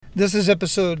This is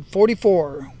episode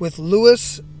 44 with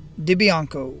Louis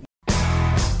DiBianco.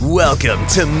 Welcome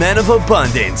to Men of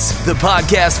Abundance, the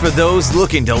podcast for those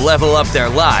looking to level up their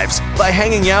lives by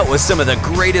hanging out with some of the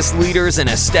greatest leaders and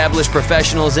established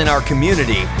professionals in our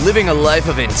community, living a life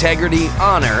of integrity,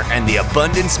 honor, and the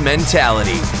abundance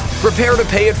mentality. Prepare to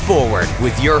pay it forward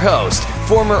with your host,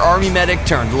 former Army medic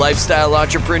turned lifestyle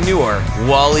entrepreneur,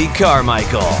 Wally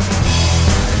Carmichael.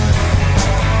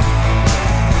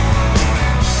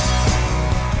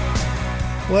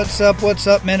 What's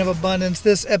up, Men of Abundance?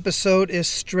 This episode is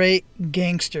straight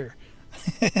gangster.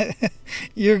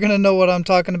 You're going to know what I'm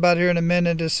talking about here in a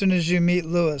minute as soon as you meet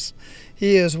Louis.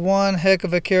 He is one heck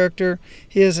of a character.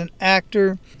 He is an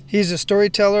actor. He's a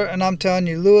storyteller, and I'm telling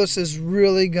you, Louis is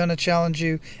really going to challenge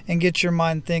you and get your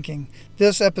mind thinking.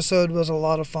 This episode was a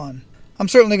lot of fun. I'm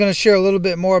certainly going to share a little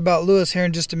bit more about Louis here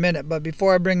in just a minute, but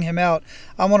before I bring him out,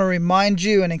 I want to remind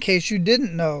you, and in case you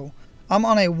didn't know, I'm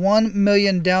on a 1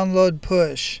 million download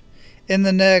push in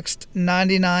the next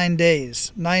 98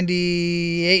 days.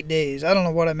 I don't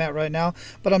know what I'm at right now,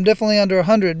 but I'm definitely under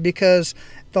 100 because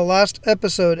the last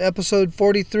episode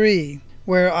 43,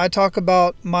 where I talk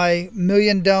about my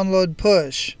million download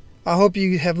push. I hope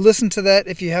you have listened to that.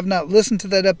 If you have not listened to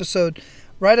that episode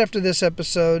right after this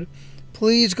episode,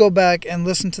 please go back and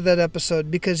listen to that episode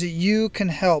because you can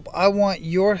help. I want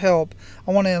your help.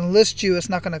 I want to enlist you. It's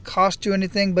not going to cost you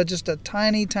anything but just a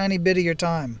tiny, tiny bit of your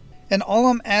time. And all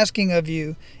I'm asking of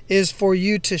you is for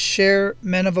you to share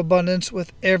Men of Abundance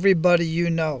with everybody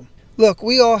you know. Look,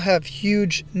 we all have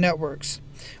huge networks.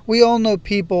 We all know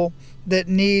people that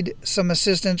need some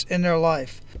assistance in their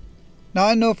life. Now,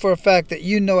 I know for a fact that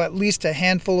you know at least a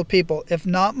handful of people, if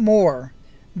not more,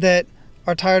 that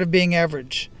are tired of being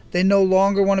average. They no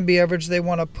longer want to be average. They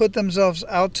want to put themselves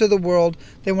out to the world.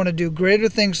 They want to do greater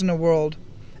things in the world.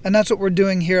 And that's what we're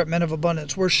doing here at Men of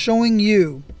Abundance. I'm showing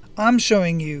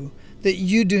you that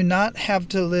you do not have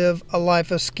to live a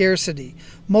life of scarcity.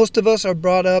 Most of us are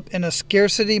brought up in a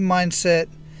scarcity mindset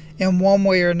in one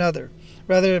way or another.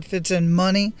 Rather, if it's in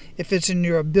money, if it's in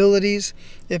your abilities,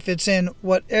 if it's in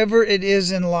whatever it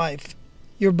is in life,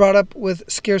 you're brought up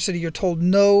with scarcity. You're told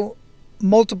no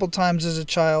multiple times as a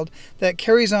child. That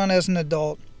carries on as an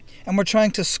adult. And we're trying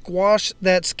to squash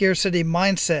that scarcity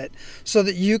mindset so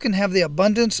that you can have the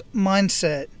abundance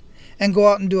mindset and go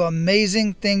out and do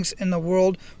amazing things in the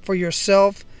world for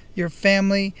yourself, your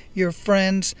family, your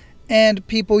friends, and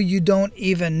people you don't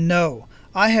even know.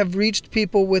 I have reached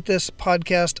people with this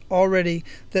podcast already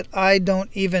that I don't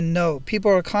even know.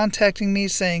 People are contacting me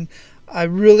saying, I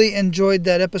really enjoyed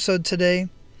that episode today.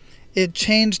 It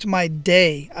changed my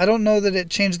day. I don't know that it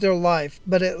changed their life,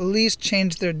 but at least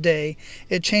changed their day.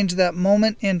 It changed that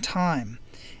moment in time.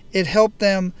 It helped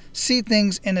them see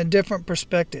things in a different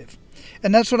perspective.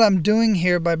 And that's what I'm doing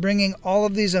here by bringing all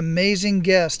of these amazing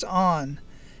guests on.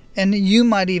 And you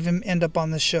might even end up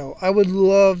on the show. I would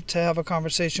love to have a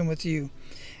conversation with you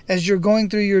as you're going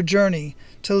through your journey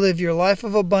to live your life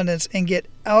of abundance and get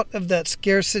out of that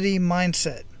scarcity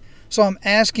mindset. So I'm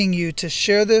asking you to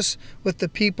share this with the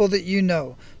people that you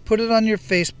know. Put it on your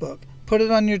Facebook. Put it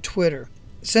on your Twitter.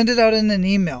 Send it out in an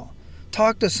email.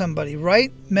 Talk to somebody.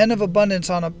 Write Men of Abundance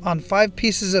on 5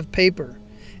 pieces of paper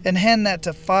and hand that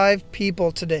to 5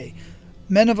 people today.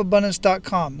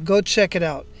 menofabundance.com. Go check it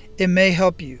out. It may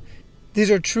help you. These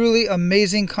are truly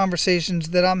amazing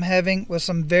conversations that I'm having with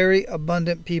some very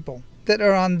abundant people that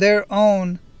are on their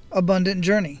own abundant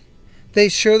journey. They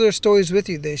share their stories with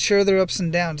you. They share their ups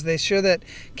and downs. They share that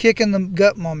kick in the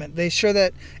gut moment. They share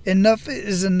that enough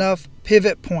is enough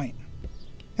pivot point.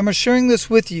 And we're sharing this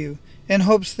with you in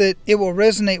hopes that it will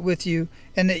resonate with you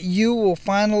and that you will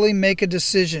finally make a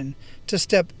decision to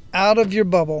step out of your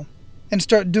bubble and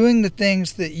start doing the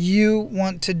things that you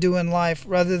want to do in life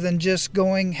rather than just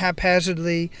going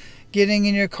haphazardly, getting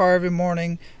in your car every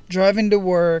morning, driving to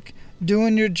work,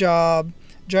 doing your job,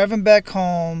 driving back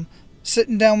home,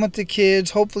 sitting down with the kids.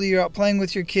 Hopefully you're out playing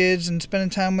with your kids and spending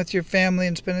time with your family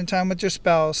and spending time with your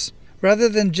spouse, rather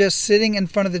than just sitting in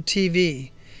front of the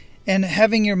TV and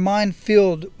having your mind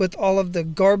filled with all of the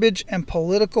garbage and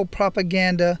political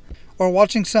propaganda, or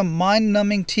watching some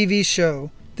mind-numbing TV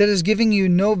show that is giving you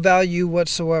no value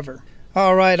whatsoever.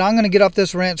 All right, I'm going to get off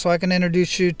this rant so I can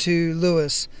introduce you to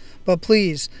Louis. But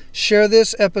please, share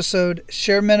this episode,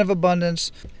 share Men of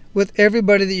Abundance with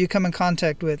everybody that you come in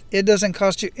contact with. It doesn't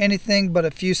cost you anything but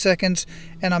a few seconds,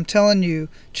 and I'm telling you,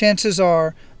 chances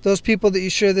are those people that you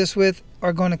share this with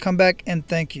are going to come back and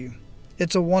thank you.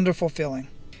 It's a wonderful feeling.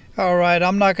 All right,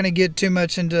 I'm not going to get too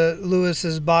much into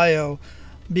Louis's bio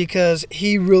because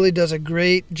he really does a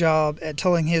great job at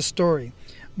telling his story.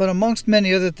 But amongst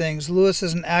many other things, Lewis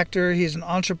is an actor, he's an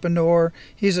entrepreneur,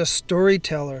 he's a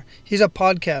storyteller, he's a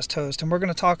podcast host, and we're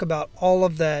going to talk about all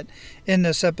of that in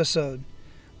this episode.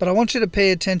 But I want you to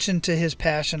pay attention to his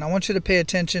passion. I want you to pay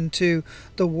attention to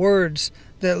the words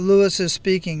that Lewis is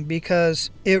speaking,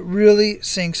 because it really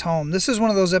sinks home. This is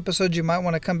one of those episodes you might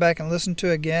want to come back and listen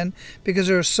to again, because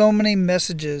there are so many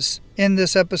messages in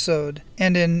this episode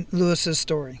and in Lewis's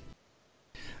story.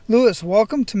 Lewis,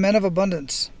 welcome to Men of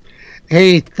Abundance.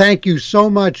 Hey, thank you so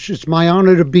much. It's my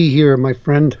honor to be here, my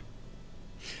friend.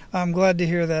 I'm glad to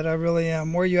hear that. I really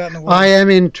am. Where are you at in the world? I am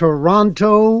in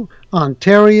Toronto,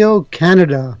 Ontario,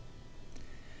 Canada.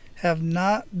 Have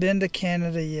not been to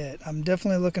Canada yet. I'm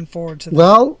definitely looking forward to that.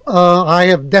 Well, I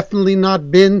have definitely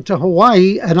not been to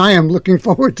Hawaii, and I am looking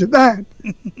forward to that.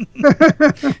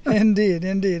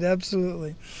 Indeed,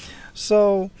 absolutely.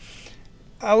 So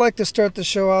I like to start the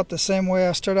show out the same way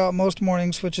I start out most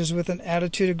mornings, which is with an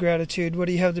attitude of gratitude. What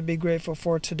do you have to be grateful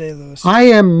for today, Lewis? I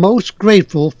am most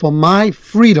grateful for my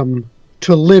freedom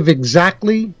to live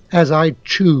exactly as I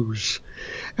choose.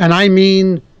 And I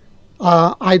mean,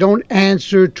 I don't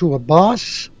answer to a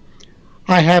boss.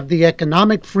 I have the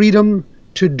economic freedom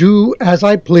to do as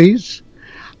I please.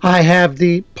 I have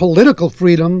the political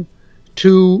freedom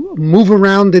to move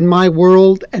around in my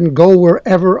world and go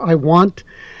wherever I want.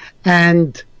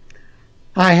 And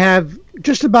I have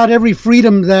just about every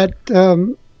freedom that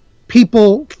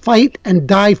people fight and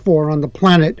die for on the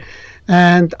planet.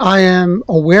 And I am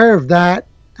aware of that,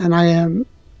 and I am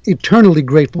eternally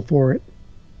grateful for it.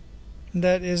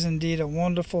 That is indeed a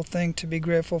wonderful thing to be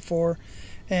grateful for,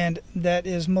 and that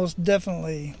is most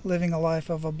definitely living a life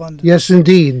of abundance. Yes,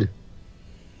 indeed.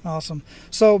 Awesome.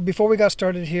 So before we got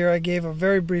started here, I gave a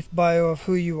very brief bio of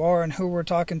who you are and who we're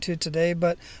talking to today,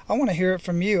 but I want to hear it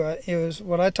from you.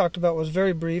 What I talked about was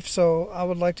very brief, so I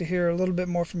would like to hear a little bit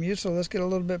more from you, so let's get a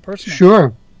little bit personal.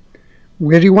 Sure.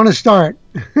 Where do you want to start?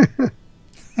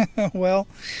 Well,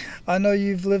 I know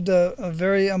you've lived a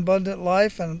very abundant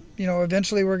life, and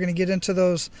eventually we're going to get into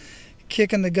those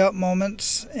kick in the gut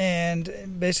moments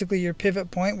and basically your pivot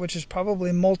point, which is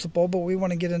probably multiple, but we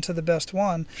want to get into the best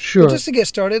one. Sure. But just to get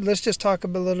started, let's just talk a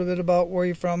little bit about where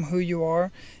you're from, who you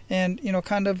are, and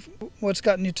kind of what's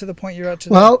gotten you to the point you're at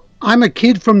today. Well, I'm a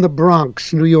kid from the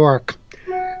Bronx, New York.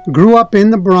 Grew up in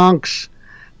the Bronx,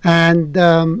 and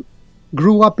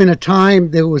grew up in a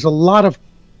time there was a lot of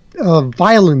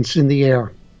violence in the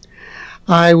air.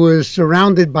 I was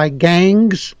surrounded by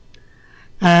gangs,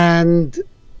 and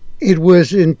it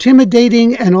was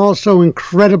intimidating and also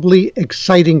incredibly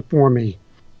exciting for me.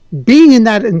 Being in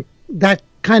that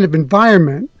kind of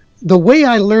environment, the way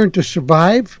I learned to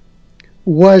survive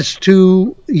was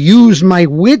to use my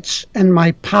wits and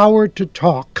my power to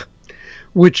talk,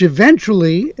 which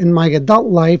eventually, in my adult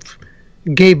life,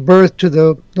 gave birth to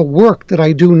the work that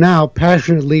I do now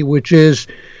passionately, which is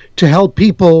to help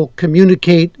people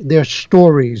communicate their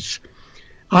stories.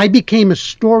 I became a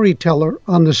storyteller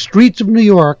on the streets of New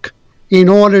York in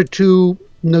order to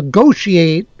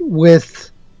negotiate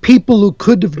with people who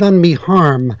could have done me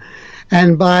harm.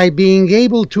 And by being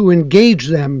able to engage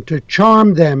them, to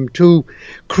charm them, to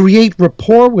create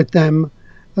rapport with them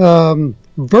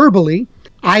verbally,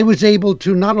 I was able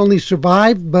to not only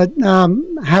survive, but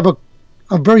have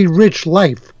a very rich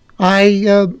life.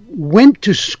 I went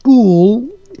to school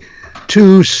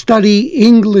to study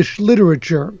English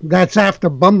literature. That's after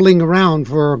bumbling around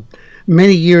for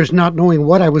many years, not knowing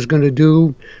what I was going to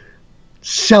do,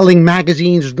 selling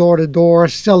magazines door to door,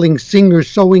 selling Singer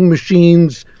sewing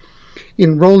machines,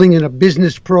 enrolling in a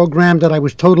business program that I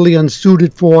was totally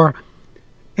unsuited for,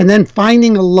 and then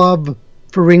finding a love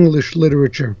for English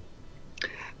literature.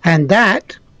 And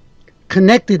that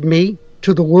connected me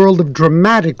to the world of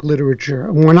dramatic literature.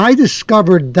 And when I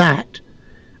discovered that,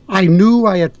 I knew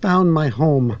I had found my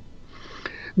home,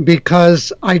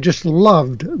 because I just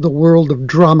loved the world of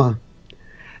drama.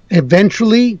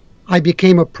 Eventually, I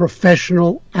became a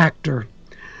professional actor,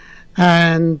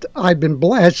 and I've been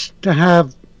blessed to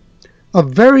have a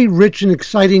very rich and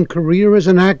exciting career as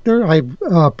an actor. I've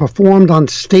performed on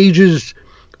stages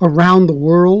around the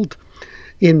world,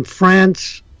 in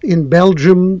France, in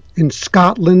Belgium, in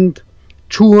Scotland,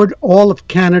 toured all of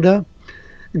Canada,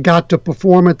 got to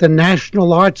perform at the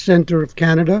National Arts Centre of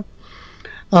Canada,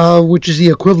 which is the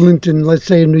equivalent in, let's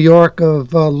say, in New York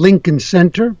of Lincoln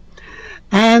Center.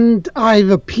 And I've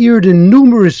appeared in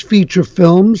numerous feature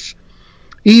films,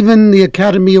 even the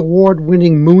Academy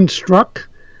Award-winning Moonstruck.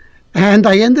 And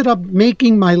I ended up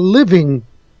making my living,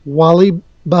 Wally,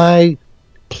 by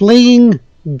playing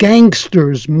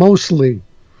gangsters mostly.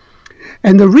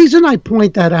 And the reason I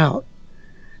point that out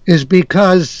is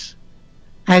because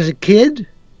as a kid,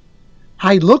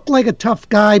 I looked like a tough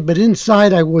guy, but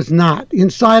inside I was not.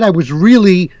 Inside I was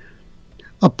really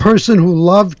a person who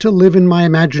loved to live in my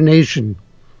imagination.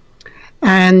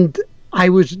 And I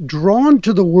was drawn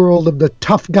to the world of the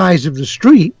tough guys of the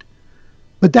street,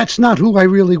 but that's not who I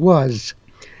really was.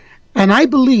 And I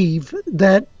believe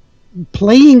that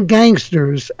playing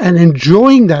gangsters and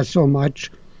enjoying that so much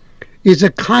is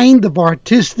a kind of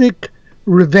artistic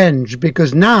revenge,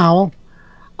 because now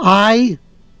I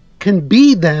can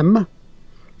be them,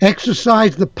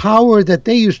 exercise the power that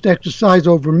they used to exercise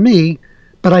over me,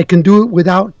 but I can do it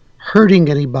without hurting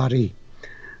anybody.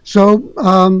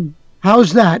 So,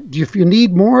 how's that? If you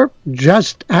need more,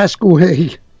 just ask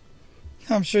away.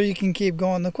 I'm sure you can keep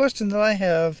going. The question that I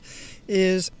have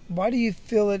is, why do you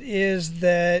feel it is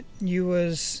that you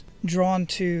was drawn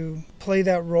to play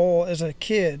that role as a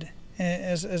kid,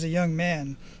 as a young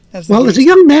man? As a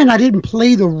young man, I didn't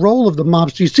play the role of the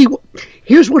mobster. You see,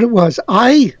 here's what it was.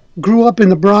 I grew up in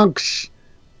the Bronx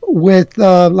with,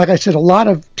 like I said, a lot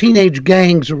of teenage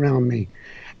gangs around me.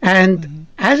 And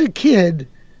as a kid,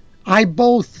 I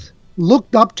both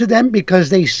looked up to them because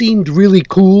they seemed really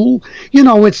cool. You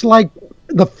know, it's like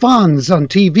the Fonz on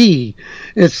TV.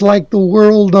 It's like the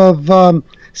world of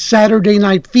Saturday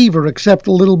Night Fever, except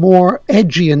a little more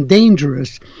edgy and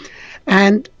dangerous.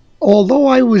 And although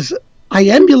I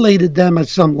emulated them at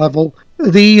some level,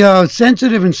 the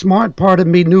sensitive and smart part of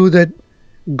me knew that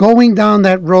going down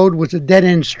that road was a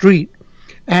dead-end street,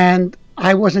 and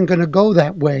I wasn't going to go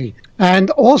that way.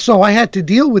 And also, I had to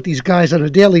deal with these guys on a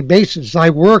daily basis. I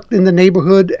worked in the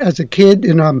neighborhood as a kid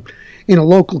in a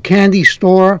local candy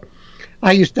store.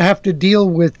 I used to have to deal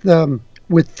with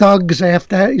thugs.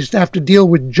 I used to have to deal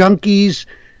with junkies,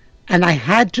 and I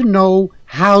had to know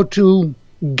how to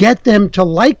get them to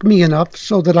like me enough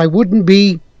so that I wouldn't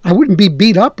be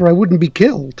beat up or I wouldn't be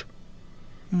killed.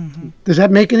 Mm-hmm. Does that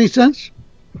make any sense?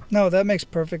 No, that makes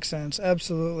perfect sense.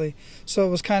 Absolutely. So it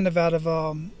was kind of out of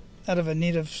a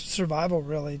need of survival,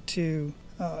 really, to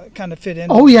kind of fit in.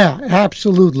 Oh yeah,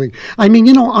 absolutely. I mean,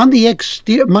 you know, on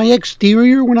the my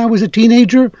exterior when I was a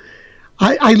teenager,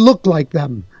 I looked like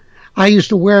them. I used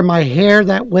to wear my hair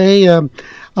that way, the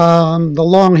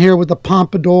long hair with the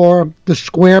pompadour, the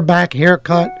square back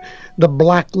haircut, the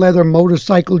black leather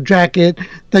motorcycle jacket,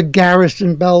 the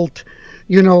Garrison belt,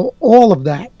 you know, all of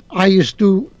that. I used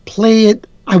to play it.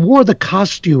 I wore the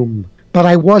costume, but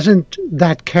I wasn't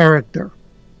that character.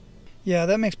 Yeah,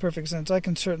 that makes perfect sense. I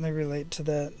can certainly relate to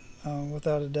that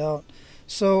without a doubt.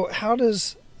 So how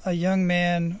does a young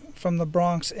man from the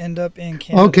Bronx end up in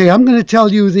Canada? Okay, I'm going to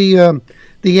tell you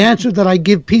the answer that I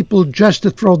give people just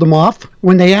to throw them off.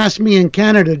 When they ask me in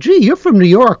Canada, gee, you're from New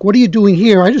York, what are you doing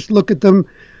here? I just look at them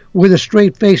with a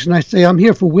straight face and I say, I'm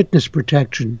here for witness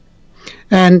protection.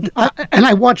 And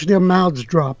I watch their mouths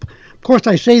drop. Of course,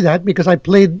 I say that because I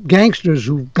played gangsters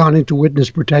who've gone into witness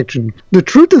protection. The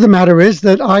truth of the matter is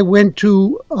that I went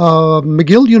to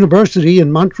McGill University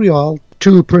in Montreal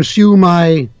to pursue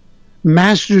my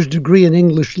master's degree in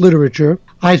English literature.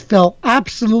 I fell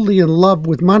absolutely in love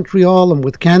with Montreal and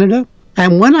with Canada.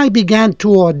 And when I began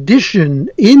to audition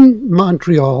in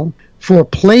Montreal for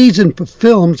plays and for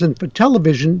films and for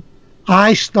television,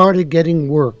 I started getting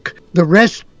work. The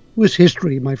rest was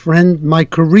history, my friend. My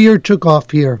career took off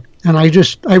here. And I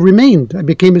remained. I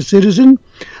became a citizen.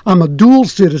 I'm a dual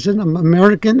citizen. I'm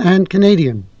American and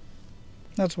Canadian.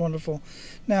 That's wonderful.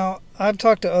 Now, I've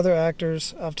talked to other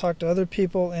actors. I've talked to other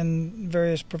people in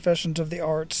various professions of the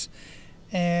arts.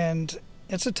 And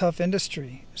it's a tough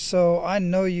industry. So I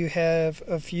know you have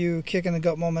a few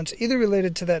kick-in-the-gut moments, either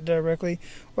related to that directly,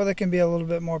 or they can be a little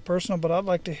bit more personal. But I'd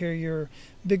like to hear your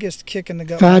biggest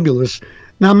kick-in-the-gut Fabulous. moment.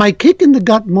 Now, my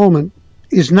kick-in-the-gut moment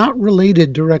is not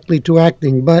related directly to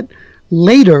acting, but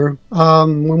later,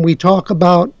 when we talk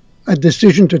about a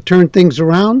decision to turn things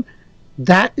around,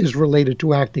 that is related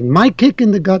to acting. My kick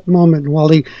in the gut moment,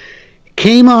 Wally,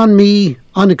 came on me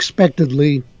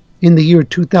unexpectedly in the year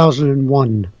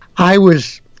 2001. I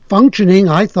was functioning,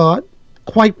 I thought,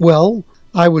 quite well.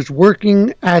 I was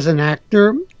working as an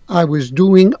actor. I was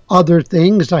doing other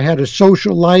things. I had a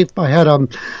social life. I had a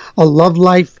love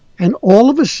life. And all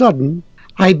of a sudden,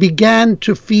 I began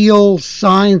to feel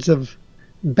signs of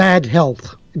bad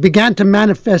health. It began to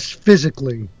manifest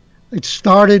physically. It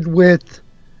started with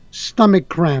stomach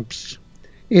cramps.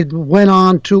 It went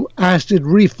on to acid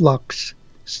reflux.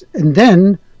 And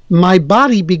then my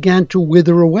body began to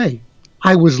wither away.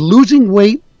 I was losing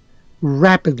weight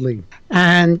rapidly.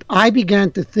 And I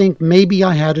began to think maybe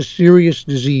I had a serious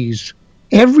disease.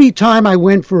 Every time I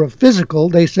went for a physical,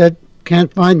 they said,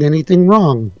 can't find anything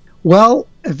wrong. Well,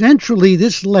 eventually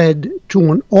this led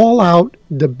to an all-out,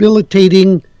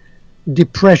 debilitating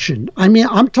depression. I mean,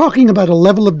 I'm talking about a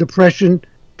level of depression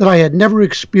that I had never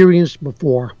experienced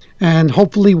before, and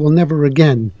hopefully will never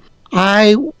again.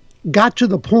 I got to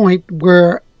the point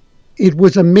where it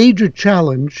was a major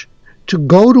challenge to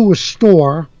go to a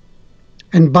store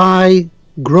and buy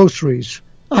groceries.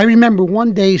 I remember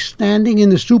one day standing in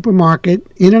the supermarket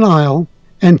in an aisle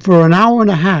and for an hour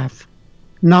and a half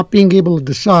not being able to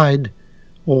decide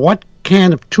what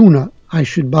can of tuna I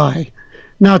should buy.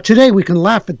 Now, today we can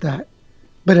laugh at that,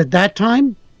 but at that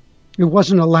time, it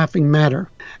wasn't a laughing matter.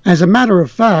 As a matter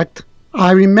of fact,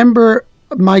 I remember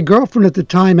my girlfriend at the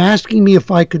time asking me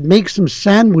if I could make some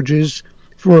sandwiches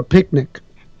for a picnic.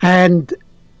 And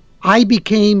I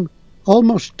became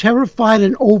almost terrified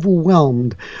and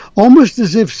overwhelmed, almost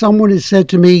as if someone had said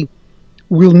to me,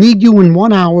 "We'll need you in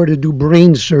 1 hour to do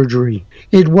brain surgery."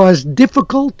 It was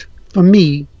difficult for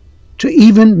me to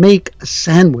even make a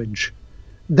sandwich.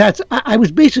 I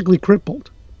was basically crippled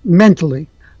mentally.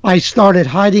 I started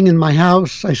hiding in my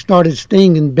house. I started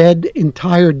staying in bed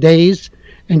entire days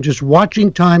and just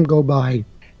watching time go by.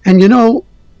 And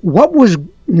what was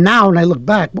now, and I look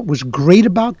back, what was great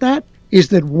about that is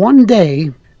that one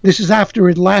day, this is after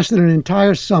it lasted an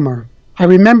entire summer. I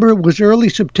remember it was early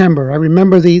September. I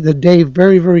remember the day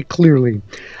very, very clearly.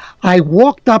 I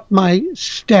walked up my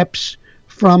steps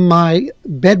from my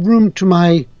bedroom to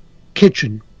my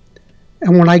kitchen.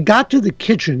 And when I got to the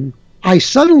kitchen, I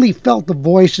suddenly felt the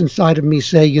voice inside of me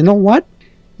say, "You know what?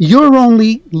 You're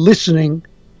only listening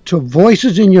to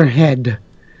voices in your head.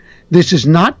 This is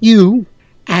not you,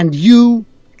 and you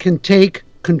can take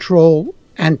control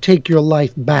and take your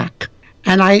life back."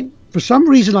 And for some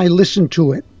reason, I listened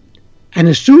to it. And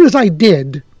as soon as I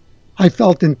did, I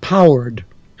felt empowered.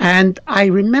 And I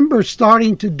remember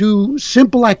starting to do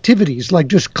simple activities like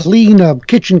just clean a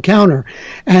kitchen counter.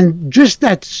 And just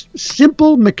that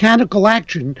simple mechanical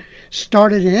action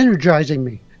started energizing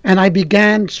me. And I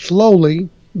began slowly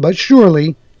but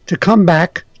surely to come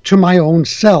back to my own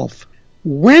self.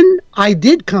 When I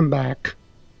did come back,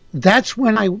 that's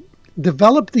when I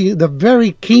developed the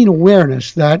very keen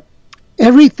awareness that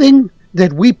everything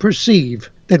that we perceive,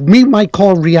 that we might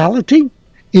call reality,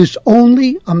 is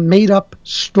only a made-up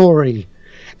story.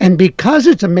 And because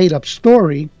it's a made-up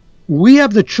story, we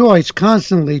have the choice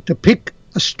constantly to pick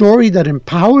a story that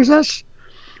empowers us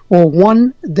or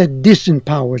one that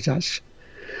disempowers us.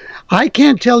 I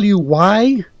can't tell you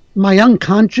why my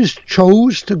unconscious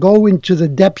chose to go into the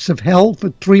depths of hell for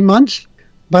 3 months,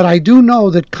 but I do know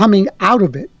that coming out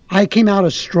of it, I came out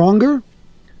a stronger,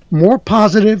 more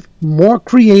positive, more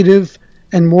creative,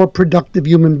 and more productive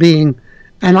human being,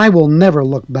 and I will never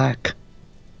look back.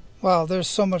 Wow, there's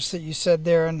so much that you said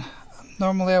there, and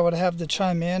normally I would have to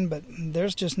chime in, but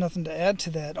there's just nothing to add to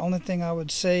that. Only thing I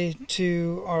would say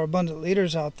to our abundant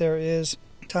leaders out there is,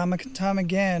 time and time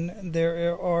again,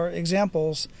 there are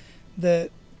examples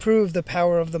that prove the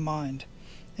power of the mind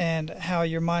and how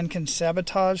your mind can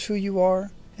sabotage who you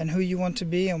are and who you want to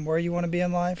be and where you want to be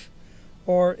in life,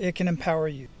 or it can empower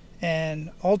you.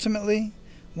 And ultimately,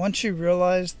 once you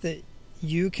realize that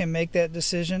you can make that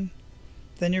decision,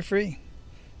 then you're free.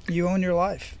 You own your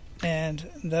life. And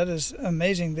that is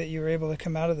amazing that you were able to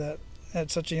come out of that at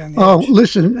such a young age. Oh,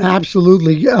 listen,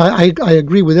 absolutely. I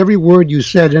agree with every word you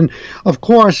said. And of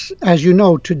course, as you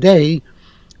know, today,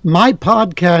 my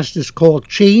podcast is called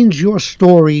Change Your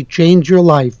Story, Change Your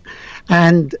Life.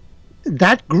 And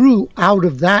that grew out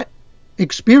of that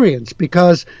experience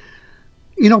because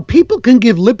people can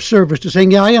give lip service to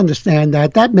saying, yeah, I understand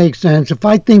that. That makes sense. If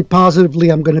I think positively,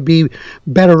 I'm going to be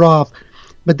better off.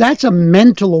 But that's a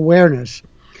mental awareness.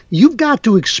 You've got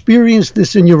to experience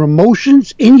this in your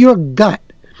emotions, in your gut,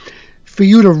 for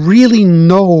you to really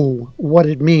know what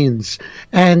it means.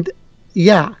 And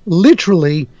yeah,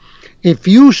 literally, if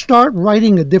you start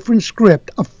writing a different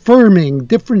script, affirming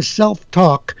different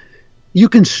self-talk, you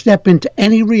can step into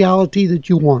any reality that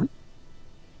you want.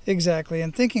 Exactly,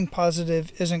 and thinking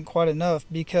positive isn't quite enough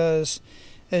because,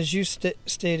 as you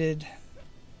stated,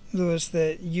 Louis,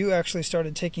 that you actually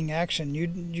started taking action.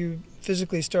 You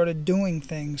physically started doing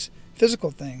things, physical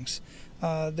things,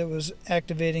 that was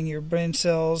activating your brain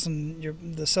cells and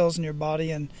the cells in your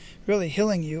body and really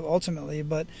healing you ultimately.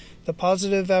 But the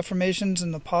positive affirmations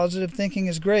and the positive thinking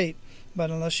is great,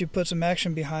 but unless you put some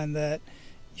action behind that,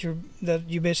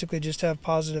 you basically just have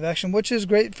positive action, which is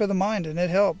great for the mind and it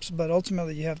helps, but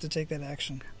ultimately you have to take that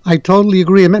action. I totally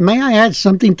agree. May I add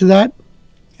something to that?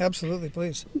 Absolutely,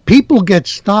 please. People get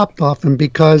stopped often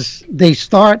because they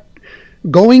start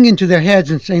going into their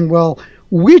heads and saying, well,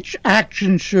 which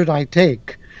action should I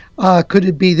take? Could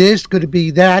it be this? Could it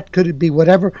be that? Could it be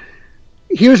whatever?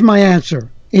 Here's my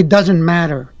answer. It doesn't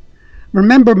matter.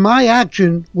 Remember, my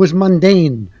action was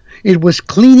mundane. It was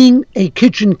cleaning a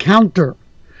kitchen counter,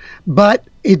 but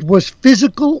it was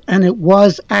physical and it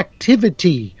was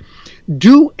activity.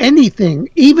 Do anything,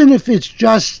 even if it's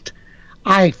just,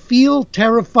 I feel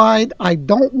terrified, I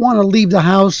don't want to leave the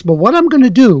house, but what I'm going to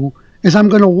do is I'm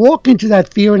going to walk into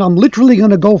that fear and I'm literally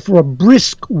going to go for a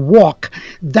brisk walk.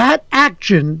 That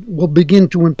action will begin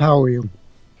to empower you.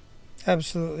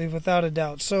 Absolutely, without a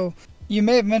doubt. So you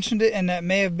may have mentioned it, and that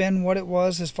may have been what it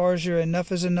was as far as your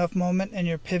enough is enough moment and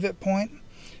your pivot point.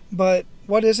 But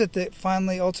what is it that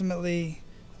finally, ultimately,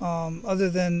 other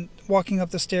than walking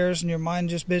up the stairs and your mind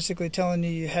just basically telling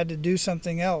you had to do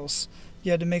something else,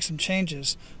 you had to make some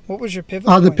changes? What was your pivot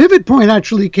point? The pivot point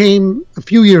actually came a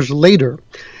few years later.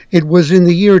 It was in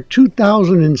the year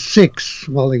 2006,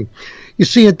 Wally. You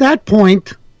see, at that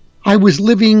point, I was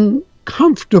living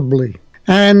comfortably.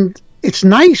 And it's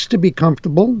nice to be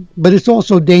comfortable, but it's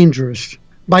also dangerous.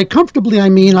 By comfortably, I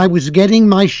mean I was getting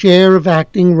my share of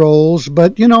acting roles,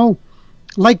 but,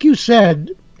 like you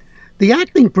said, the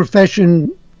acting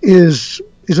profession is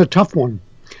a tough one.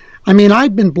 I mean,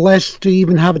 I've been blessed to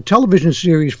even have a television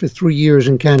series for 3 years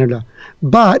in Canada,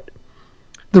 but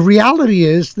the reality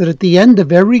is that at the end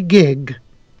of every gig,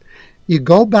 you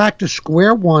go back to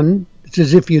square one. It's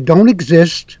as if you don't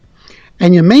exist,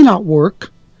 and you may not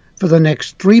work for the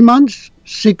next 3 months,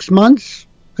 6 months,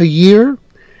 a year,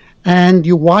 and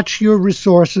you watch your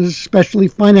resources, especially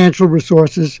financial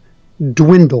resources,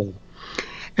 dwindle.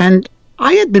 And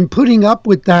I had been putting up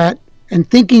with that and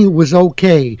thinking it was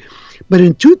okay. But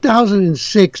in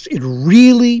 2006, it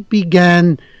really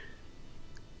began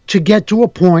to get to a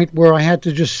point where I had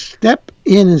to just step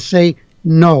in and say,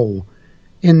 no,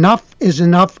 enough is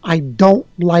enough. I don't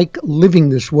like living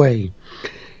this way.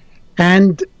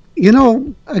 And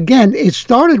again, it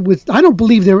started with, I don't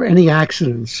believe there were any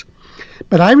accidents,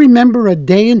 but I remember a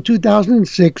day in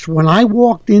 2006 when I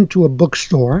walked into a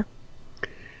bookstore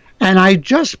and I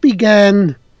just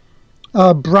began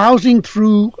browsing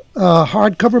through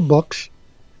hardcover books.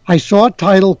 I saw a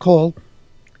title called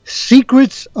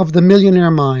Secrets of the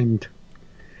Millionaire Mind.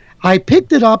 I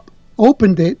picked it up,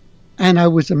 opened it, and I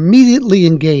was immediately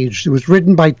engaged. It was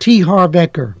written by T. Harv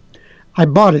Eker. I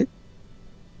bought it.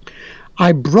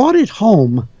 I brought it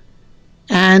home,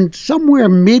 and somewhere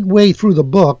midway through the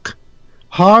book,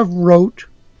 Harv wrote,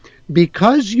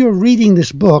 because you're reading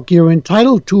this book, you're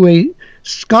entitled to a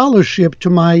scholarship to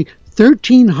my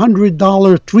 $1,300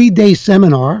 3-day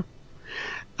seminar,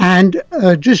 and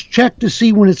just check to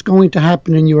see when it's going to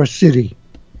happen in your city.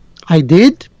 I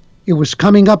did. It was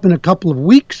coming up in a couple of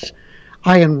weeks.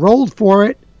 I enrolled for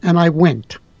it, and I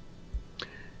went.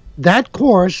 That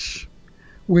course,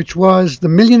 which was the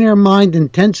Millionaire Mind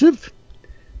Intensive,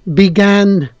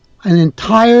 began an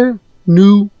entire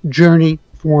new journey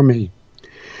for me.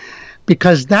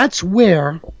 Because that's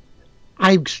where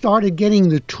I started getting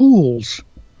the tools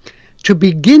to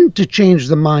begin to change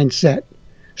the mindset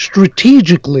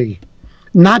strategically,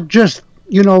 not just,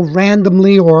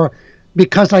 randomly or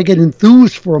because I get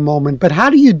enthused for a moment, but how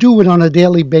do you do it on a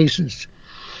daily basis?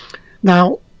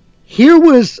 Now, here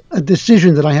was a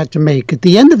decision that I had to make. At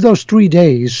the end of those 3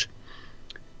 days,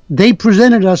 they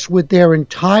presented us with their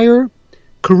entire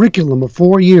curriculum of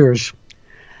 4 years,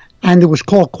 and it was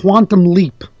called Quantum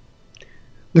Leap.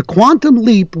 The Quantum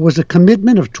Leap was a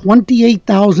commitment of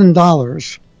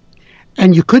 $28,000,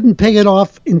 and you couldn't pay it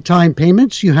off in time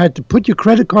payments. You had to put your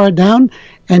credit card down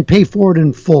and pay for it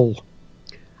in full.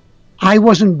 I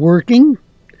wasn't working.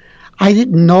 I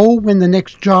didn't know when the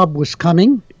next job was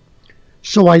coming.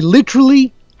 So I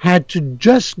literally had to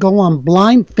just go on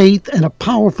blind faith and a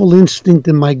powerful instinct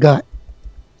in my gut.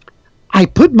 I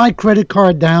put my credit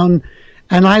card down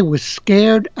and I was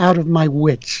scared out of my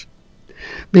wits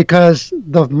because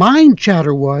the mind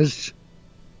chatter was,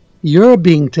 you're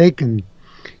being taken.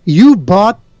 You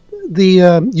bought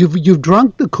you've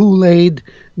drunk the Kool-Aid,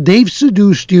 they've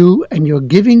seduced you, and you're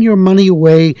giving your money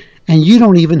away, and you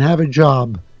don't even have a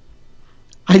job.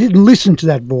 I didn't listen to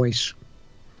that voice.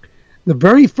 The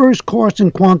very first course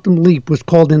in Quantum Leap was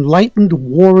called Enlightened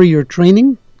Warrior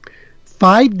Training,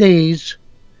 5 days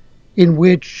in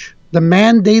which the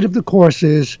mandate of the course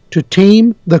is to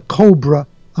tame the cobra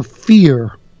of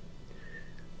fear.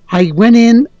 I went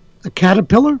in a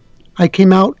caterpillar, I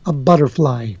came out a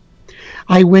butterfly.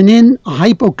 I went in a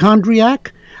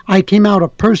hypochondriac, I came out a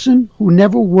person who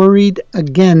never worried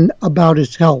again about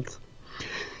his health.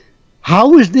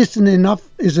 How is this an enough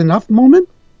is enough moment?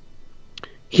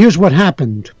 Here's what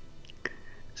happened.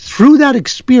 Through that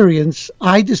experience,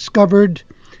 I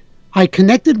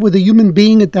connected with a human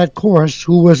being at that course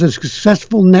who was a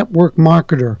successful network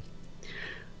marketer.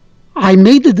 I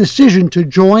made the decision to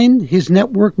join his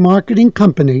network marketing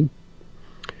company,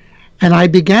 and I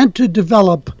began to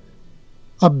develop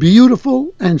a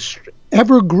beautiful and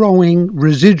ever-growing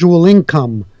residual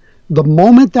income. The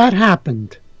moment that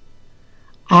happened,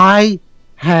 I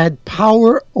had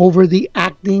power over the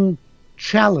acting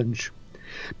challenge,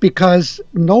 because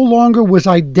no longer was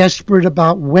I desperate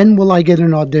about when will I get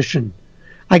an audition.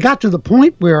 I got to the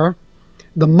point where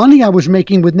the money I was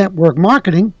making with network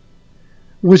marketing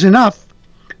was enough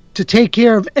to take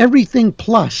care of everything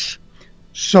plus.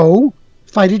 So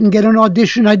if I didn't get an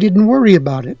audition, I didn't worry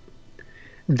about it.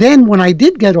 Then when I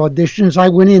did get auditions, I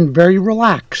went in very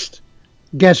relaxed.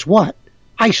 Guess what?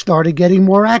 I started getting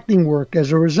more acting work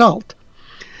as a result.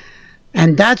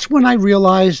 And that's when I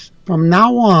realized from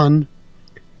now on,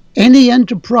 any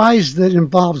enterprise that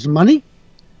involves money,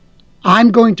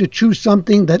 I'm going to choose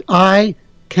something that I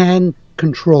can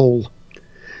control.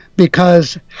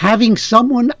 Because having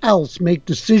someone else make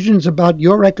decisions about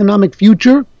your economic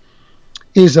future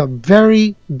is a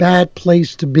very bad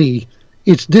place to be.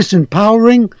 It's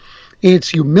disempowering, it's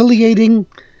humiliating,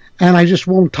 and I just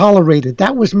won't tolerate it.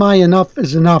 That was my enough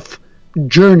is enough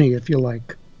journey, if you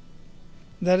like.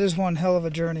 That is one hell of a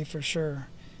journey for sure.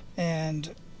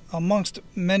 And amongst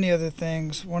many other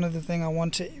things, one of the things I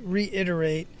want to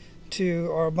reiterate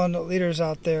to our abundant leaders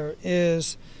out there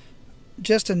is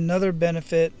just another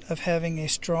benefit of having a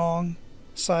strong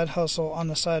side hustle on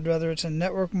the side, whether it's in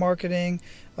network marketing,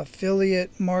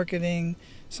 affiliate marketing,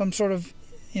 some sort of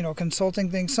consulting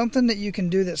thing, something that you can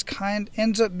do that's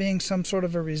ends up being some sort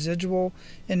of a residual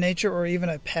in nature, or even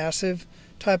a passive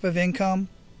type of income,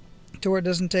 to where it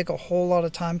doesn't take a whole lot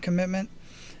of time commitment.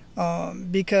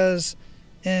 Because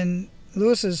in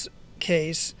Lewis's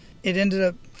case, it ended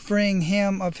up freeing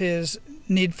him of his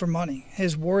need for money.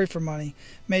 His worry for money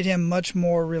made him much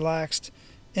more relaxed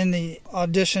in the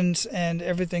auditions and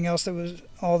everything else that was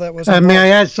involved. May I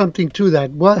add something to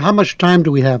that? How much time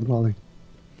do we have, Molly?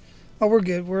 Oh, we're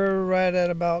good. We're right at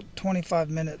about 25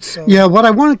 minutes. So. Yeah, what I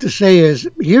wanted to say is,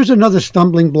 here's another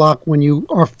stumbling block when you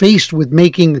are faced with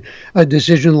making a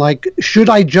decision like, should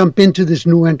I jump into this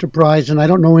new enterprise and I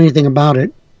don't know anything about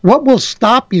it? What will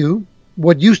stop you,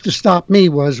 what used to stop me,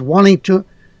 was wanting to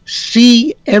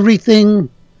see everything,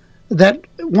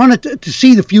 wanted to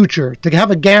see the future, to have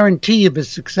a guarantee of its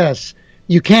success.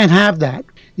 You can't have that.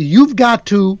 You've got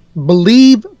to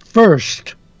believe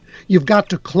first. You've got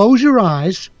to close your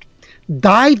eyes,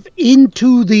 dive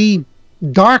into the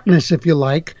darkness, if you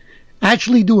like,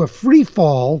 actually do a free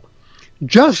fall,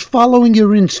 just following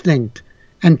your instinct,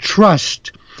 and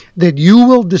trust that you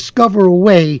will discover a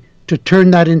way to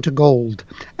turn that into gold.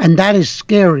 And that is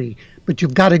scary, but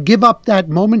you've got to give up that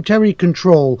momentary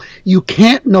control. You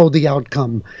can't know the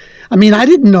outcome. I mean, I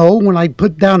didn't know when I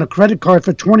put down a credit card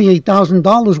for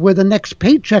 $28,000 where the next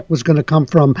paycheck was going to come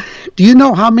from. Do you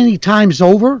know how many times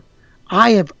over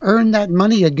I have earned that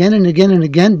money again and again and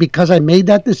again because I made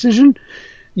that decision?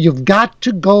 You've got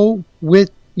to go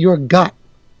with your gut.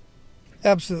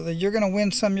 Absolutely. You're going to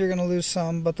win some, you're going to lose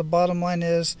some, but the bottom line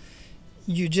is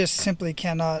you just simply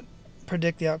cannot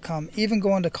predict the outcome. Even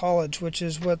going to college, which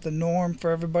is what the norm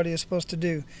for everybody is supposed to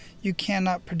do, you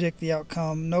cannot predict the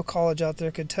outcome. No college out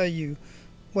there could tell you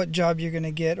what job you're going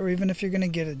to get, or even if you're going to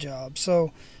get a job.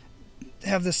 So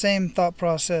have the same thought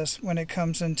process when it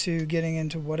comes into getting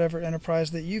into whatever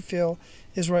enterprise that you feel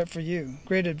is right for you.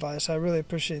 Great advice. I really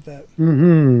appreciate that.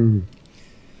 Mm-hmm.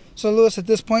 So, Lewis, at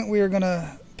this point, we are going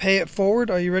to pay it forward.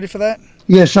 Are you ready for that?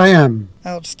 Yes, I am.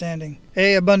 Outstanding.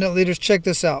 Hey, Abundant Leaders, check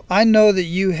this out. I know that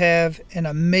you have an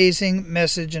amazing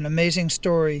message, an amazing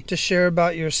story to share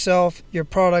about yourself, your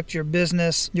product, your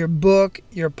business, your book,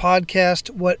 your podcast,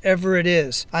 whatever it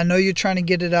is. I know you're trying to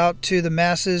get it out to the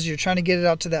masses. You're trying to get it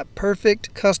out to that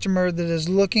perfect customer that is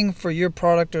looking for your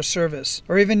product or service,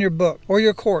 or even your book, or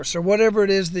your course, or whatever it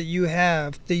is that you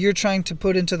have that you're trying to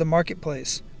put into the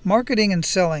marketplace. Marketing and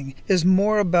selling is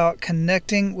more about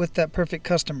connecting with that perfect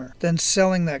customer than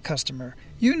selling that customer.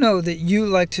 You know that you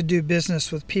like to do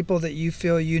business with people that you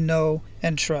feel you know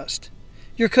and trust.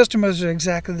 Your customers are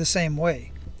exactly the same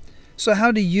way. So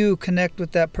how do you connect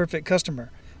with that perfect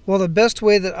customer? Well, the best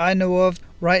way that I know of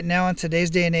right now in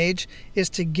today's day and age is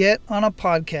to get on a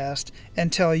podcast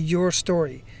and tell your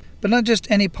story. But not just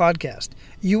any podcast.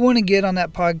 You want to get on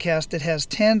that podcast that has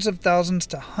tens of thousands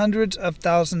to hundreds of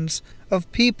thousands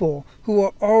of people who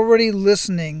are already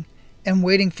listening and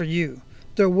waiting for you.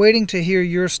 They're waiting to hear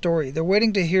your story. They're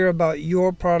waiting to hear about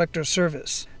your product or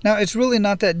service. Now, it's really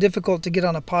not that difficult to get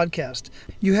on a podcast.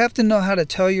 You have to know how to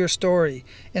tell your story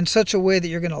in such a way that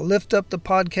you're going to lift up the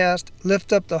podcast,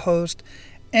 lift up the host,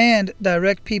 and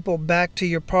direct people back to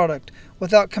your product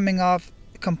without coming off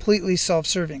completely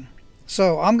self-serving.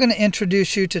 So I'm going to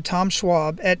introduce you to Tom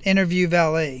Schwab at Interview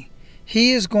Valet.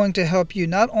 He is going to help you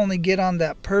not only get on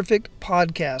that perfect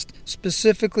podcast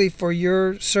specifically for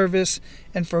your service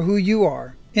and for who you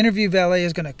are. Interview Valet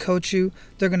is going to coach you.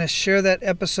 They're going to share that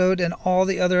episode and all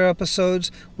the other episodes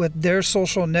with their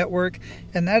social network,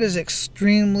 and that is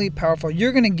extremely powerful.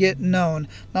 You're going to get known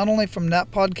not only from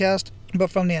that podcast, but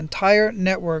from the entire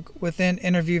network within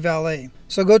Interview Valet.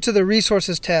 So go to the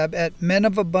resources tab at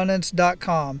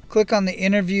menofabundance.com, click on the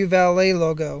Interview Valet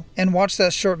logo, and watch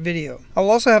that short video. I'll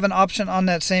also have an option on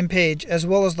that same page, as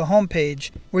well as the home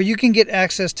page, where you can get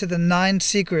access to the 9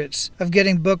 secrets of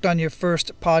getting booked on your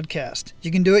first podcast.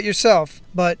 You can do it yourself,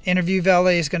 but Interview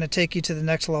Valet is going to take you to the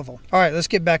next level. All right, let's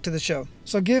get back to the show.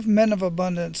 So give Men of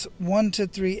Abundance 1 to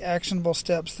 3 actionable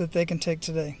steps that they can take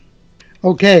today.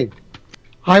 Okay.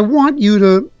 I want you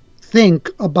to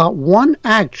think about one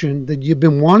action that you've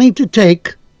been wanting to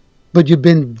take, but you've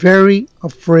been very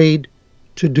afraid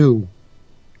to do,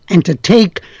 and to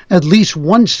take at least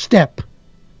one step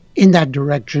in that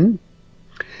direction.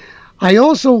 I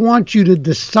also want you to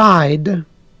decide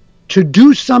to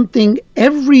do something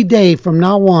every day from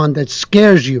now on that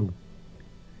scares you.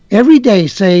 Every day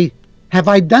say, have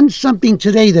I done something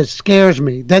today that scares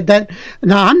me?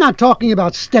 Now, I'm not talking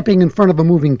about stepping in front of a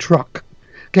moving truck.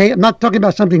 Okay, I'm not talking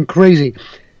about something crazy.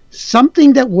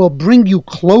 Something that will bring you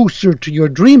closer to your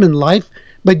dream in life,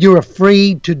 but you're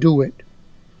afraid to do it.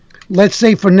 Let's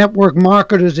say for network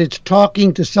marketers, it's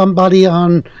talking to somebody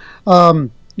on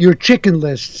your chicken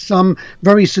list, some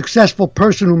very successful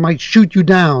person who might shoot you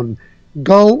down.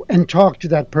 Go and talk to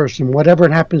that person, whatever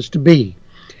it happens to be.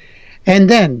 And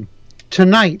then,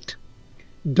 tonight,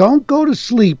 don't go to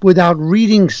sleep without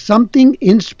reading something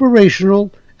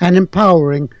inspirational and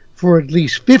empowering for at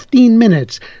least 15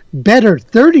 minutes, better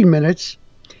 30 minutes,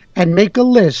 and make a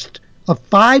list of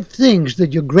 5 things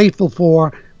that you're grateful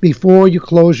for before you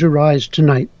close your eyes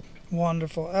tonight.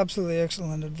 Wonderful. Absolutely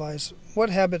excellent advice. What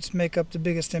habits make up the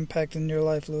biggest impact in your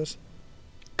life, Louis?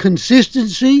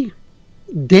 Consistency,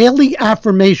 daily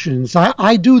affirmations.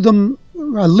 I do them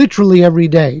literally every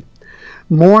day.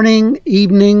 Morning,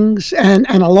 evenings, and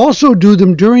I'll also do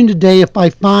them during the day if I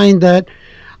find that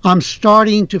I'm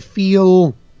starting to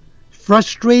feel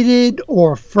frustrated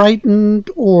or frightened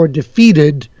or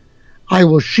defeated. I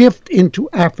will shift into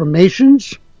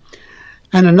affirmations.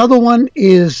 And another one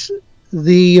is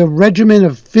the regimen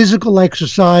of physical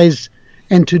exercise,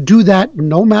 and to do that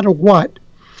no matter what,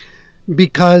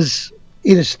 because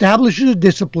it establishes a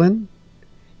discipline,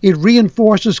 it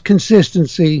reinforces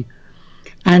consistency,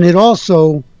 and it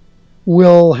also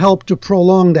will help to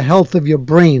prolong the health of your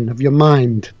brain, of your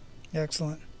mind.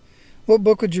 Excellent. What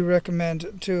book would you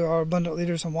recommend to our abundant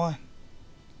leaders, and why?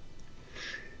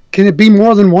 Can it be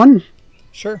more than one?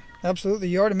 Sure, absolutely.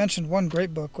 You already mentioned one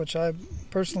great book, which I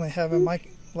personally have in my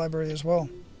library as well.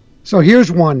 So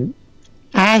here's one.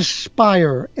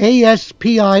 Aspire,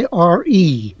 Aspire.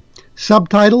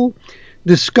 Subtitle,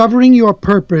 Discovering Your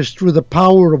Purpose Through the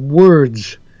Power of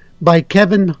Words, by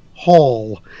Kevin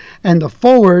Hall. And the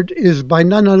foreword is by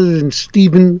none other than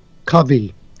Stephen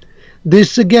Covey.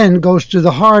 This again goes to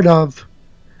the heart of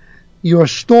your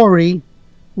story,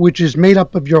 which is made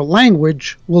up of your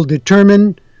language, will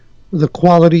determine the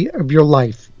quality of your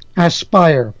life.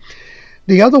 Aspire.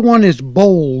 The other one is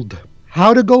Bold.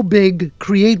 How to Go Big,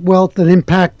 Create Wealth, and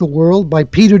Impact the World, by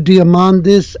Peter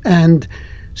Diamandis and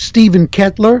Stephen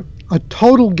Kettler. A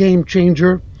total game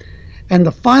changer. And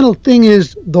the final thing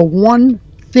is The One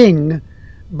Thing,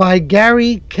 by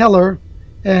Gary Keller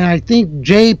and I think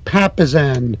Jay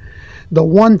Papasan. The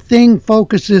One Thing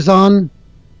focuses on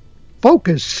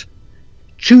focus.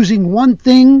 Choosing one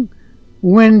thing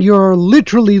when you're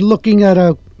literally looking at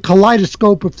a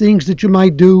kaleidoscope of things that you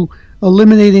might do,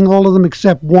 eliminating all of them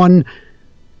except one,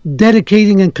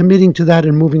 dedicating and committing to that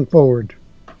and moving forward.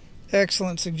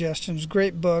 Excellent suggestions.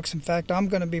 Great books. In fact, I'm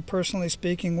going to be personally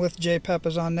speaking with Jay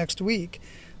Papasan next week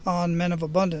on Men of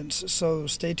Abundance, so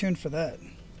stay tuned for that.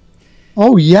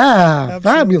 Oh, yeah. Absolutely.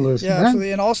 Fabulous. Yeah,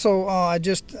 absolutely. And also, I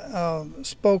just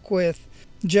spoke with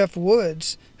Jeff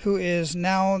Woods, who is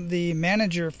now the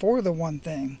manager for The One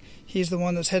Thing. He's the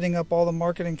one that's heading up all the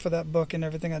marketing for that book and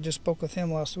everything. I just spoke with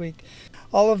him last week.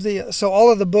 All of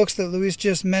the books that Luis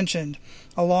just mentioned,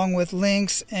 along with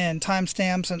links and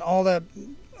timestamps and all that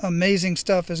amazing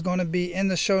stuff, is going to be in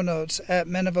the show notes at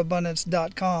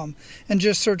menofabundance.com. And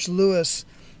just search Louis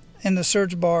in the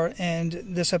search bar and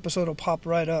this episode will pop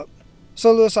right up.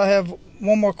 So, Louis, I have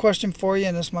one more question for you,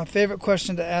 and it's my favorite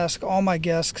question to ask all my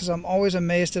guests because I'm always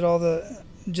amazed at all the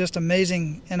just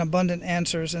amazing and abundant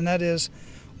answers, and that is,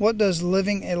 what does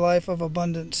living a life of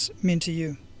abundance mean to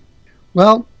you?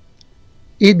 Well,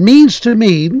 It means to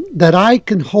me that I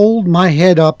can hold my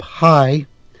head up high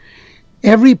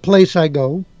every place I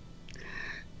go,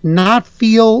 not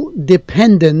feel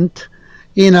dependent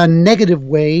in a negative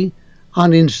way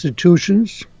on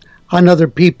institutions, on other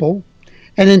people.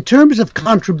 And in terms of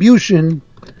contribution,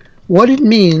 what it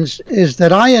means is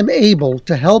that I am able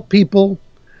to help people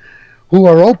who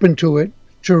are open to it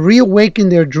to reawaken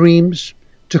their dreams,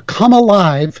 to come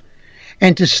alive,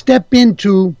 and to step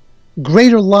into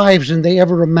greater lives than they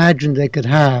ever imagined they could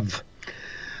have.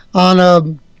 On a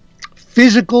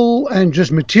physical and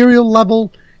just material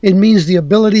level, it means the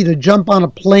ability to jump on a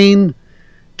plane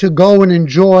to go and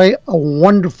enjoy a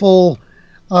wonderful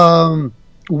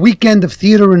weekend of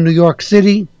theater in New York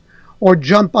City, or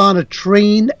jump on a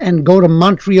train and go to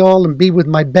Montreal and be with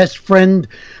my best friend,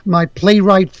 my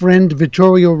playwright friend,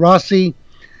 Vittorio Rossi,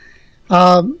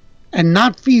 and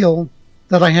not feel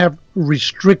that I have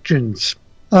restrictions.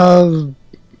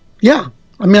 Yeah,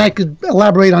 I mean, I could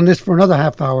elaborate on this for another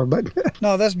half hour, but...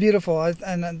 No, that's beautiful,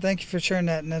 and thank you for sharing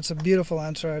that, and that's a beautiful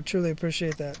answer. I truly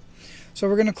appreciate that. So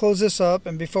we're going to close this up,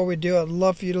 and before we do, I'd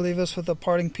love for you to leave us with a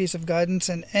parting piece of guidance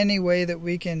in any way that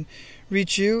we can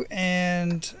reach you,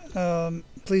 and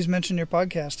please mention your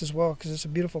podcast as well, because it's a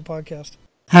beautiful podcast.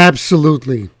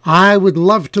 Absolutely. I would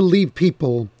love to leave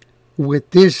people with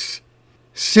this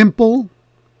simple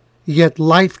yet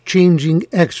life-changing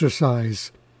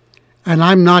exercise. And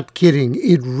I'm not kidding.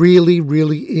 It really,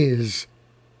 really is.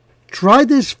 Try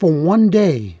this for one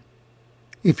day.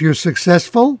 If you're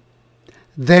successful,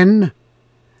 then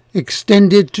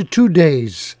extend it to 2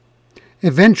 days.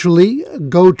 Eventually,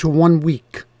 go to 1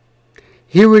 week.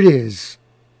 Here it is.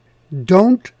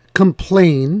 Don't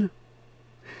complain,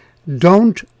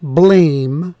 don't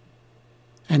blame,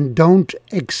 and don't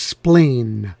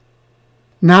explain.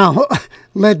 Now,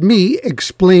 let me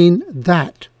explain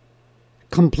that.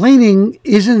 Complaining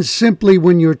isn't simply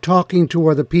when you're talking to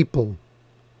other people.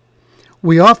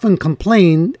 We often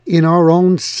complain in our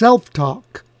own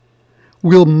self-talk.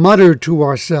 We'll mutter to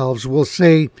ourselves. We'll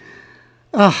say,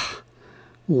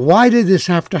 why did this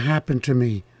have to happen to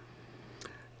me?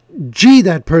 Gee,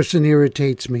 that person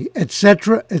irritates me,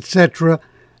 etc., etc.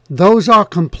 Those are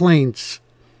complaints.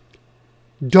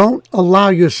 Don't allow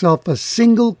yourself a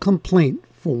single complaint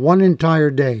for one entire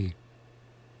day.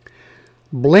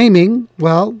 Blaming,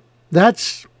 well,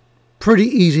 that's pretty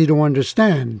easy to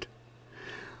understand.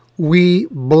 We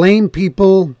blame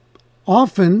people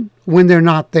often when they're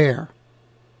not there.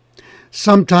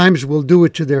 Sometimes we'll do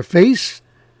it to their face,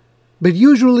 but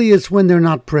usually it's when they're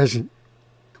not present.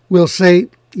 We'll say,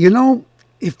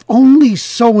 if only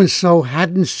so-and-so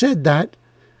hadn't said that,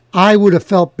 I would have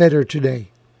felt better today.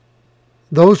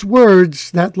 Those words,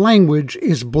 that language,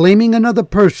 is blaming another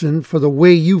person for the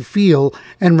way you feel.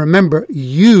 And remember,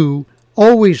 you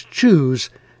always choose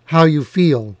how you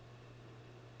feel.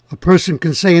 A person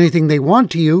can say anything they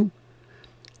want to you.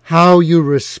 How you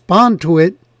respond to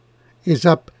it is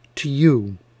up to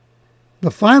you.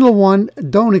 The final one,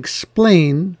 don't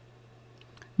explain,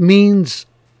 means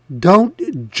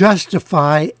don't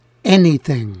justify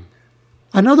anything.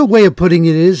 Another way of putting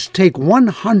it is take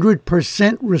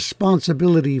 100%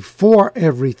 responsibility for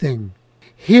everything.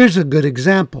 Here's a good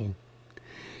example.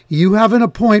 You have an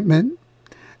appointment,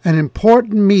 an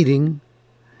important meeting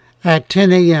at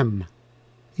 10 a.m.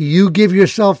 You give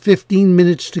yourself 15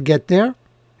 minutes to get there.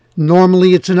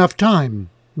 Normally it's enough time,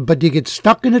 but you get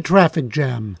stuck in a traffic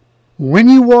jam. When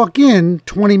you walk in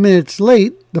 20 minutes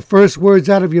late, the first words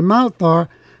out of your mouth are,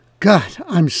 God,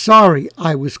 I'm sorry,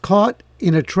 I was caught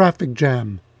in a traffic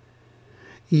jam.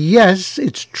 Yes,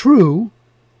 it's true,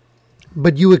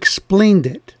 but you explained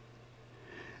it.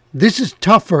 This is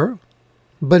tougher,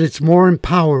 but it's more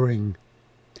empowering.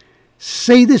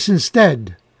 Say this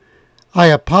instead. I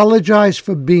apologize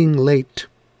for being late.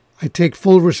 I take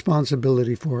full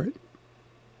responsibility for it.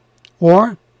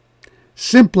 Or,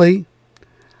 simply,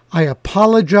 I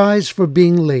apologize for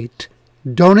being late.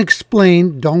 Don't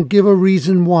explain, don't give a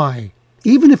reason why.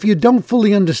 Even if you don't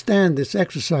fully understand this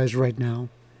exercise right now,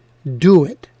 do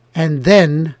it. And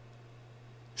then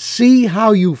see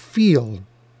how you feel,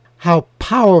 how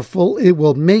powerful it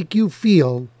will make you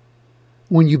feel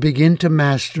when you begin to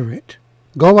master it.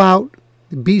 Go out,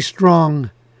 be strong,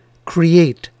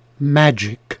 create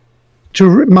magic.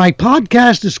 My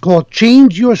podcast is called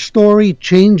Change Your Story,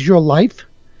 Change Your Life.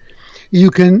 You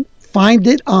can find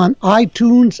it on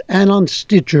iTunes and on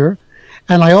Stitcher.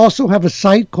 And I also have a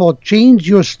site called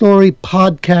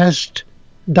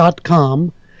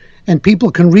ChangeYourStoryPodcast.com. And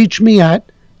people can reach me at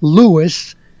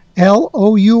Louis,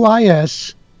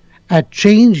 Louis, at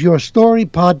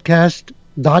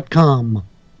ChangeYourStoryPodcast.com.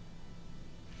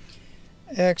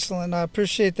 Excellent. I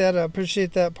appreciate that. I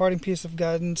appreciate that parting piece of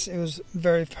guidance. It was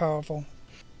very powerful.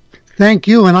 Thank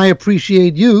you, and I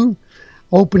appreciate you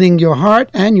opening your heart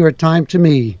and your time to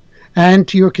me and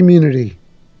to your community.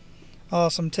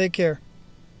 Awesome. Take care.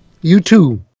 You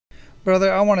too.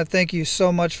 Brother, I want to thank you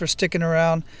so much for sticking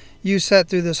around. You sat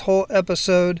through this whole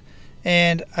episode,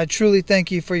 and I truly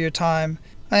thank you for your time.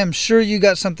 I am sure you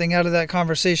got something out of that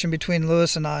conversation between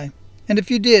Lewis and I. And if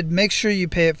you did, make sure you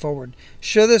pay it forward.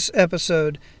 Share this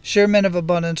episode, share Men of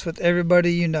Abundance with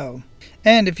everybody you know.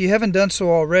 And if you haven't done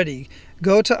so already,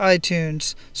 go to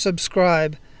iTunes,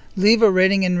 subscribe, leave a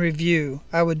rating and review.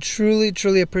 I would truly,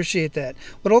 truly appreciate that.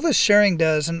 What all this sharing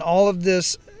does and all of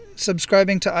this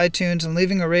subscribing to iTunes and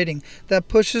leaving a rating, that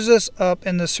pushes us up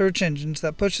in the search engines,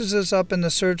 that pushes us up in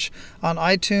the search on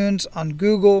iTunes, on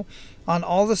Google, on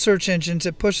all the search engines.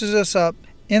 It pushes us up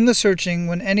in the searching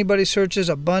when anybody searches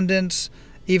abundance,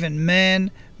 even men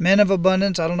of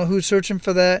abundance. I don't know who's searching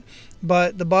for that,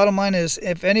 but the bottom line is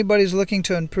if anybody's looking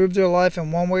to improve their life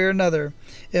in one way or another,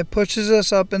 it pushes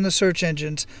us up in the search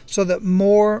engines so that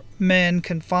more men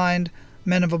can find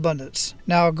Men of Abundance.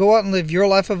 Now go out and live your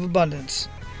life of abundance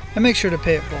and make sure to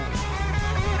pay it forward.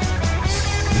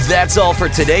 That's all for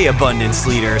today, Abundance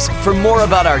Leaders. For more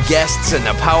about our guests and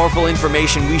the powerful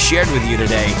information we shared with you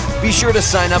today, be sure to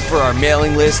sign up for our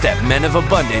mailing list at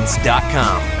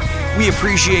menofabundance.com. We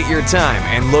appreciate your time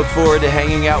and look forward to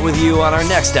hanging out with you on our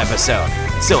next episode.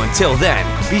 So until then,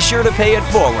 be sure to pay it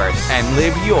forward and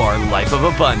live your life of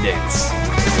abundance.